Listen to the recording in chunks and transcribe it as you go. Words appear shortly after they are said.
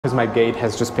because my gate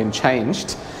has just been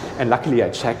changed, and luckily I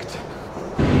checked.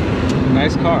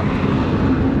 Nice car.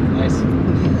 Nice.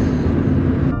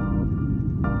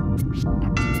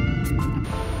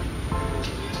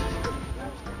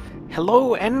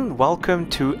 Hello and welcome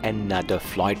to another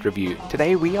flight review.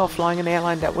 Today we are flying an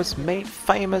airline that was made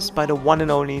famous by the one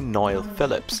and only Noel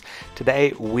Phillips.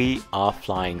 Today we are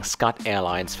flying Scat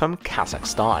Airlines from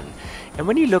Kazakhstan. And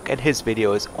when you look at his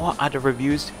videos or other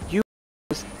reviews, you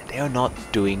realize they are not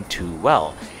doing too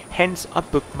well. Hence I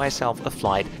booked myself a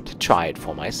flight to try it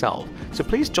for myself. So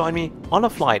please join me on a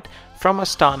flight from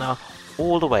Astana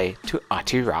all the way to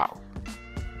Atyrau.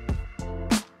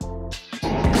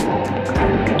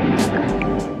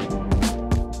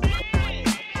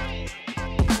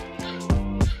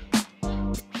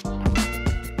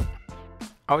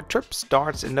 Our trip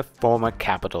starts in the former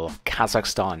capital of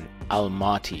Kazakhstan,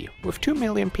 Almaty, with 2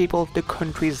 million people, the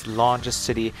country's largest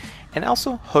city, and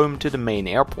also home to the main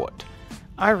airport.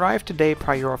 I arrived today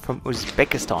prior from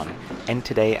Uzbekistan, and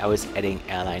today I was adding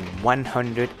Airline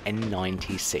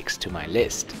 196 to my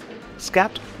list.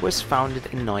 Scat was founded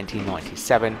in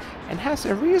 1997 and has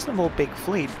a reasonable big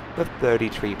fleet with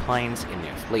 33 planes in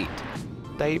their fleet.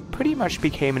 They pretty much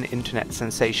became an internet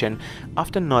sensation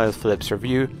after Noel Phillips'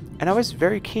 review, and I was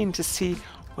very keen to see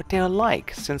what they are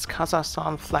like, since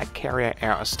Kazakhstan flag carrier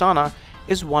Air Astana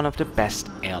is one of the best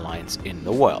airlines in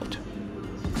the world.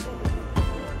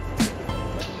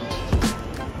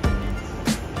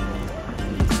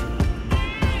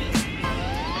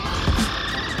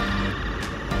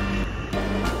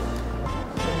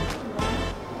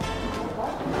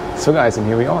 So guys, and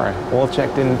here we are, all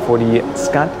checked in for the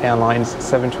Scat Airlines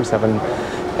 737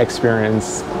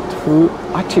 experience to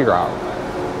Atyrau.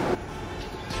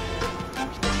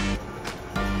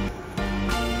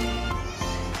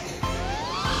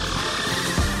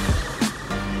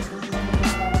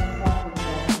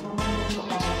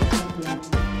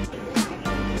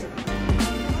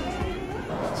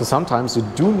 So sometimes you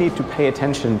do need to pay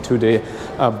attention to the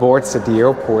boards at the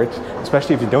airport,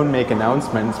 especially if you don't make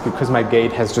announcements, because my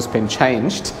gate has just been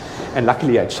changed, and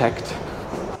luckily I checked.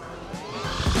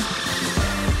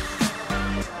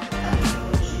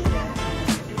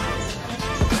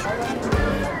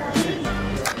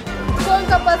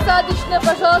 Только посадочные,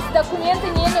 пожалуйста,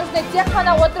 документы не нужны.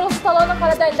 Техпана отыру столона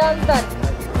қарадайдан.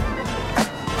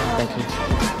 Thank you.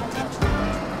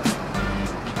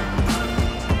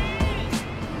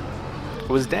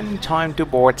 It was then time to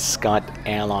board Scat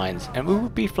Airlines, and we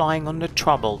would be flying on the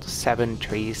troubled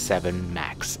 737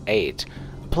 MAX 8,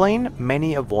 a plane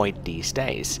many avoid these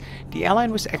days. The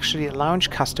airline was actually a launch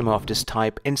customer of this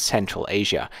type in Central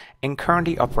Asia and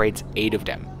currently operates 8 of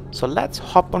them. So let's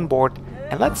hop on board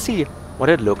and let's see what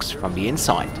it looks from the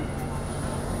inside.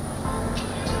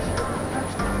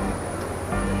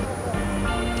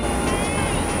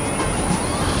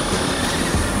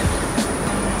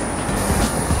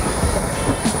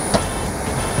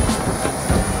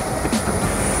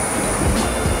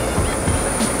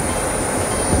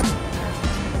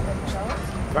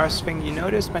 First thing you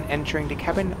notice when entering the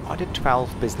cabin are the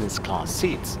 12 business class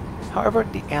seats. However,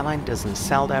 the airline doesn't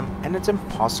sell them, and it's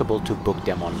impossible to book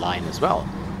them online as well.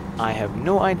 I have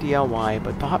no idea why,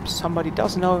 but perhaps somebody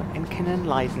does know and can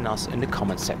enlighten us in the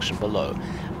comment section below.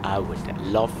 I would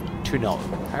love to know.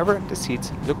 However, the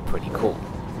seats look pretty cool.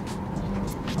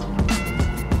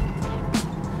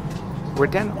 We're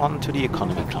then on to the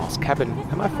economy class cabin,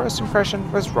 and my first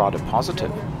impression was rather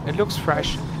positive. It looks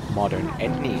fresh, modern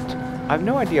and neat. I have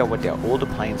no idea what their older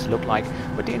planes look like,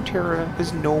 but the interior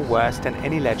is no worse than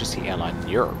any legacy airline in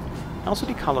Europe. Also,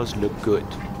 the colors look good.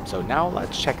 So now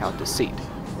let's check out the seat.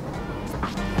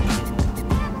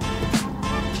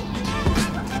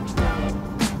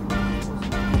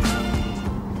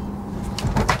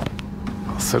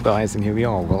 So guys, and here we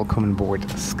are, welcome on board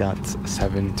Scat's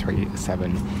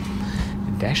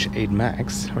 737-8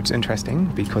 MAX, which is interesting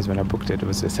because when I booked it, it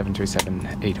was a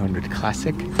 737-800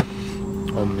 Classic.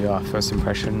 Yeah, first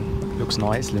impression, looks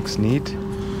nice, looks neat.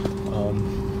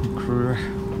 Crew,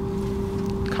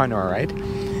 kind of alright.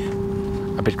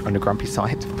 A bit on the grumpy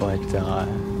side, but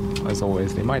as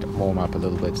always, they might warm up a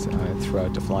little bit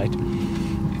throughout the flight.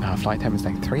 Flight time is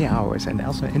like 3 hours, and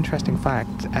also an interesting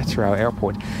fact, Atyrau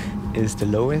Airport is the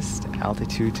lowest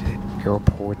altitude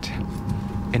airport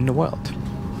in the world.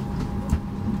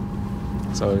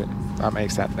 So that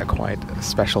makes that a quite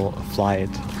special flight.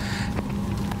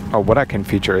 What I can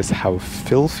feature is how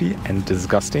filthy and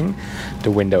disgusting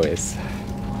the window is.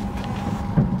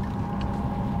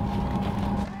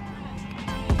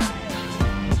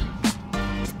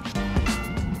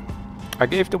 I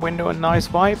gave the window a nice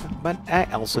vibe, but I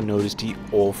also noticed the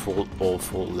awful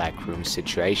legroom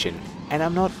situation, and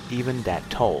I'm not even that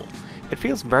tall. It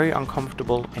feels very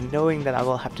uncomfortable, and knowing that I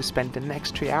will have to spend the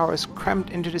next 3 hours cramped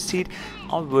into the seat,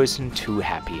 I wasn't too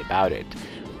happy about it.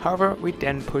 However, we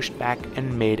then pushed back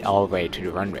and made our way to the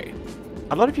runway.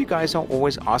 A lot of you guys are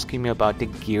always asking me about the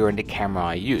gear and the camera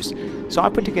I use, so I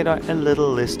put together a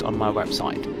little list on my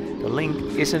website. The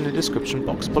link is in the description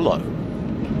box below.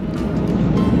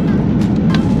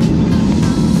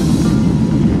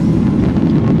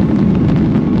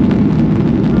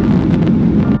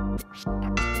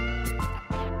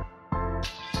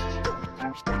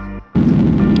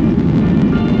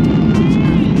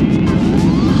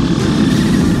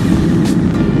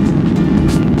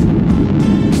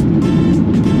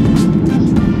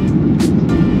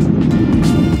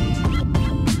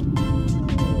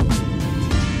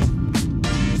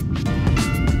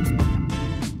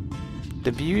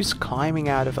 The views climbing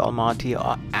out of Almaty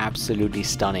are absolutely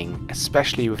stunning,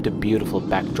 especially with the beautiful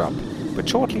backdrop. But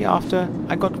shortly after,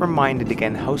 I got reminded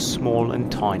again how small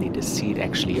and tiny the seat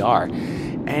actually are,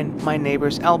 and my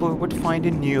neighbor's elbow would find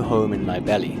a new home in my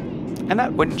belly. And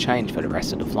that wouldn't change for the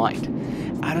rest of the flight.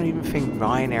 I don't even think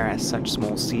Ryanair has such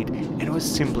small seat, and it was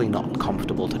simply not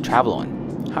comfortable to travel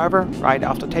on. However, right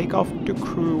after takeoff, the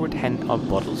crew would hand out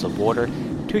bottles of water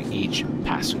to each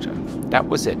passenger. That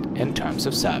was it in terms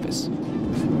of service.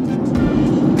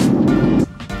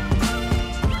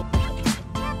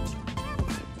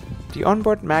 The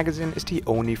onboard magazine is the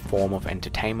only form of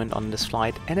entertainment on this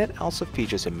flight, and it also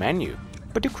features a menu.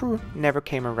 But the crew never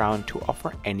came around to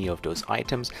offer any of those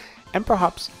items, and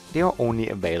perhaps they are only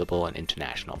available on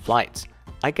international flights.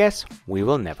 I guess we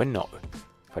will never know.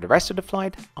 For the rest of the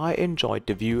flight, I enjoyed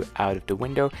the view out of the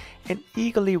window and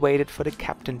eagerly waited for the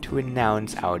captain to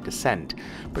announce our descent.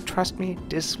 But trust me,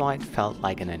 this flight felt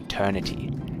like an eternity.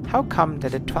 How come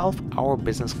that a 12-hour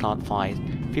business class flight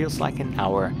feels like an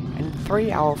hour, and a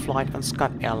 3-hour flight on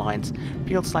Scat Airlines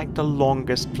feels like the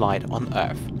longest flight on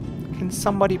Earth? Can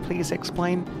somebody please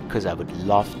explain? Because I would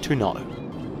love to know.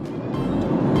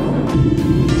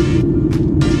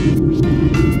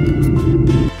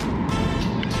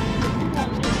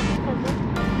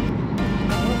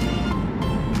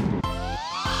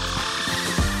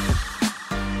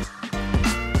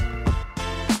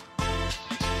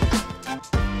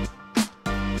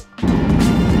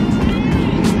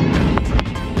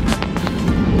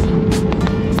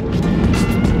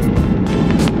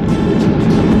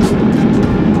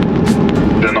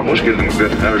 Hoş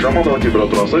geldinizler. Jamada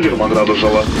temperaturası 20 gradus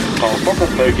жылы. Халыққа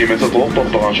қатынау кемесі толық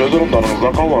тоқтаған сөз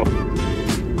орындарыңыздан қалмаңыз.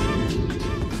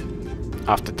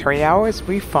 After 3 hours,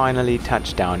 we finally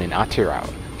touched down in Atyrau,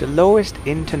 the lowest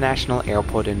international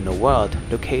airport in the world,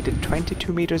 located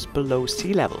 22 meters below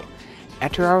sea level.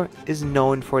 Atyrau is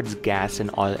known for its gas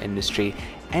and oil industry,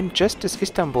 and just as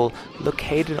Istanbul,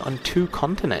 located on 2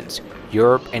 continents,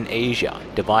 Europe and Asia,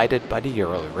 divided by the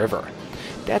Ural River.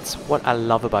 That's what I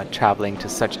love about traveling to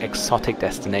such exotic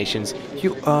destinations.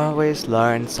 You always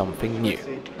learn something new.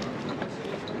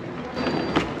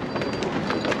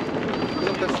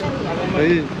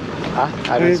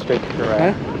 I don't speak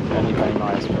correct. Only very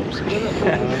nice person.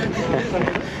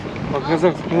 No,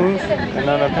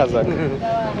 Kazakh.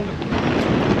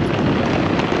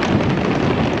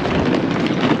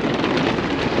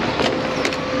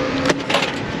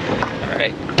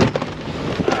 Alright.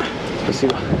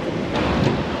 Спасибо.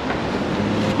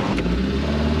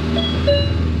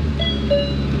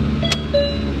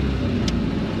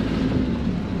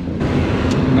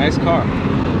 Nice car.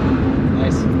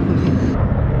 Nice.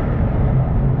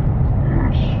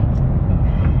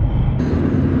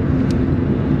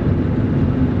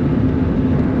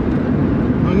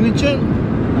 Anglican?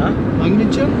 Huh?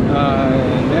 Anglican?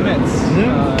 Nemets.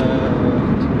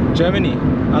 Germany.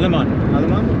 Alman.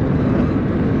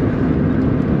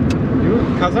 You?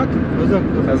 Kazakh?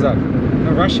 Kazakh.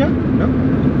 No, Russia? No?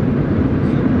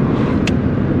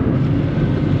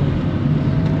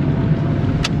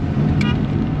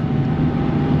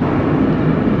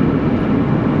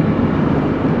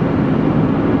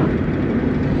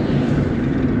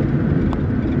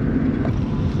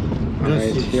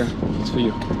 Alright, here. It's for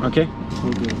you. Okay?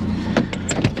 Okay.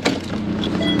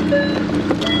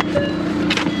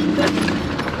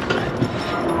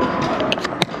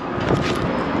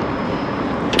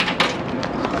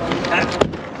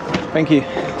 Thank you.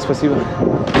 Спасибо.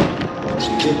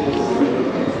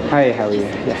 Hi, how are you?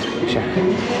 Yeah, sure.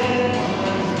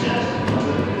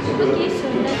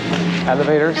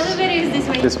 Elevators? Elevator is this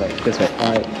way. This way, this way.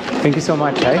 Alright. Thank you so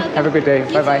much, hey? Have a good day.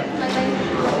 Bye-bye.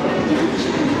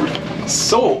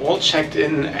 So, all checked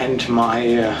in, and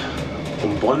my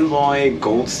Bonvoy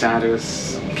gold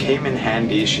status came in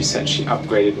handy. She said she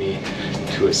upgraded me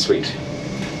to a suite.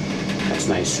 That's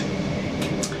nice.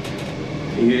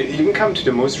 You can come to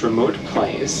the most remote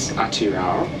place,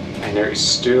 Atyrau, and there is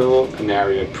still a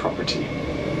Marriott property.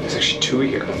 There's actually 2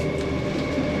 here.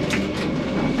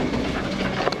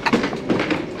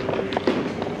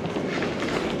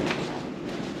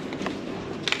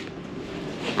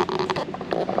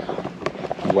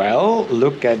 Well,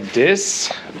 look at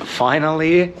this.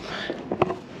 Finally,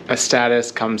 a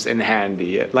status comes in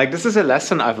handy. Like, this is a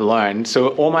lesson I've learned. So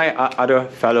all my other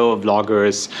fellow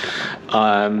vloggers,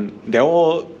 they're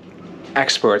all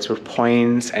experts with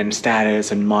points and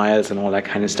status and miles and all that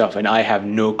kind of stuff, and I have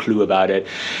no clue about it.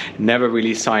 Never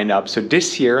really signed up. So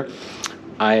this year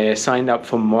I signed up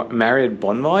for Marriott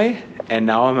Bonvoy, and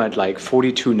now I'm at like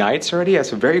 42 nights already.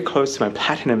 So very close to my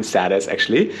platinum status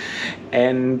actually,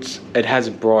 and it has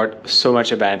brought so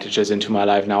much advantages into my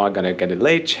life. Now I'm gonna get a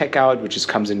late checkout, which just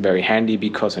comes in very handy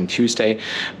because on Tuesday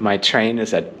my train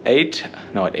is at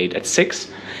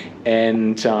 6,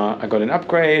 and I got an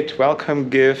upgrade, welcome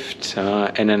gift,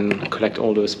 and then collect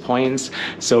all those points.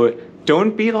 So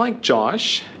don't be like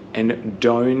Josh and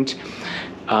don't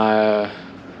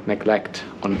neglect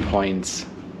on points.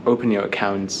 Open your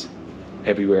accounts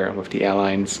everywhere with the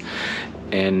airlines,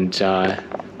 and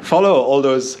follow all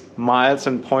those miles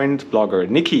and point blogger.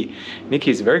 Nikki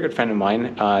is a very good friend of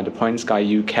mine, the Points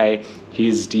Guy UK.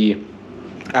 He's the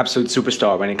absolute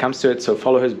superstar when it comes to it, so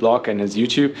follow his blog and his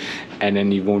YouTube, and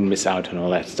then you won't miss out on all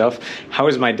that stuff. How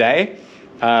was my day?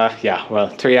 Yeah, well,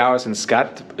 3 hours in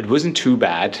Scat. It wasn't too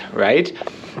bad, right?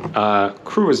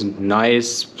 Crew was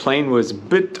nice. Plane was a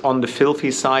bit on the filthy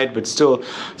side, but still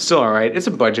all right. It's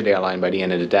a budget airline by the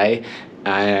end of the day,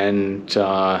 and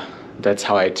that's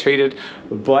how I treated.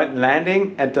 But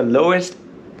landing at the lowest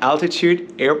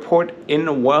altitude airport in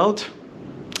the world,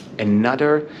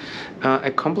 another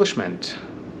accomplishment.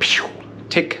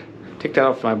 Tick that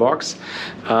off my box.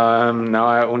 Now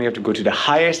I only have to go to the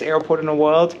highest airport in the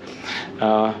world,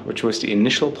 which was the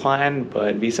initial plan,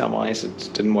 but visa-wise it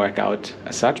didn't work out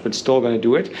as such, but still gonna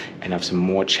do it, and have some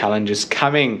more challenges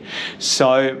coming.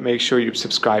 So make sure you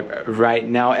subscribe right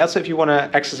now. Also, if you wanna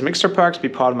access some extra perks, be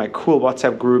part of my cool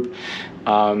WhatsApp group,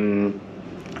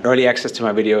 early access to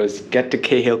my videos, get the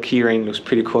Cahill keyring, looks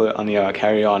pretty cool on your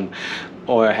carry-on,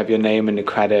 or have your name in the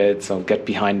credits, or get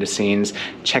behind the scenes.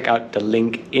 Check out the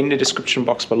link in the description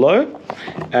box below.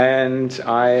 And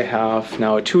I have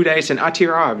now 2 days in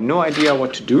Atyrau. I have no idea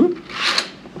what to do.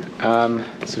 So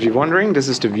if you're wondering, this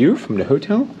is the view from the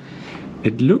hotel.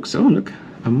 It looks, oh look,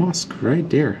 a mosque right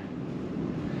there.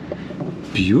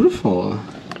 Beautiful.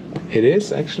 It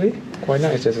is actually quite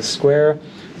nice. There's a square.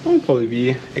 I'll probably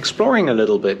be exploring a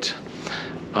little bit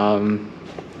and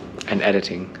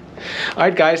editing.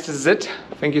 Alright guys, this is it.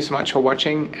 Thank you so much for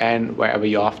watching, and wherever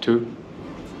you're off to,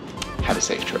 have a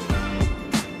safe trip.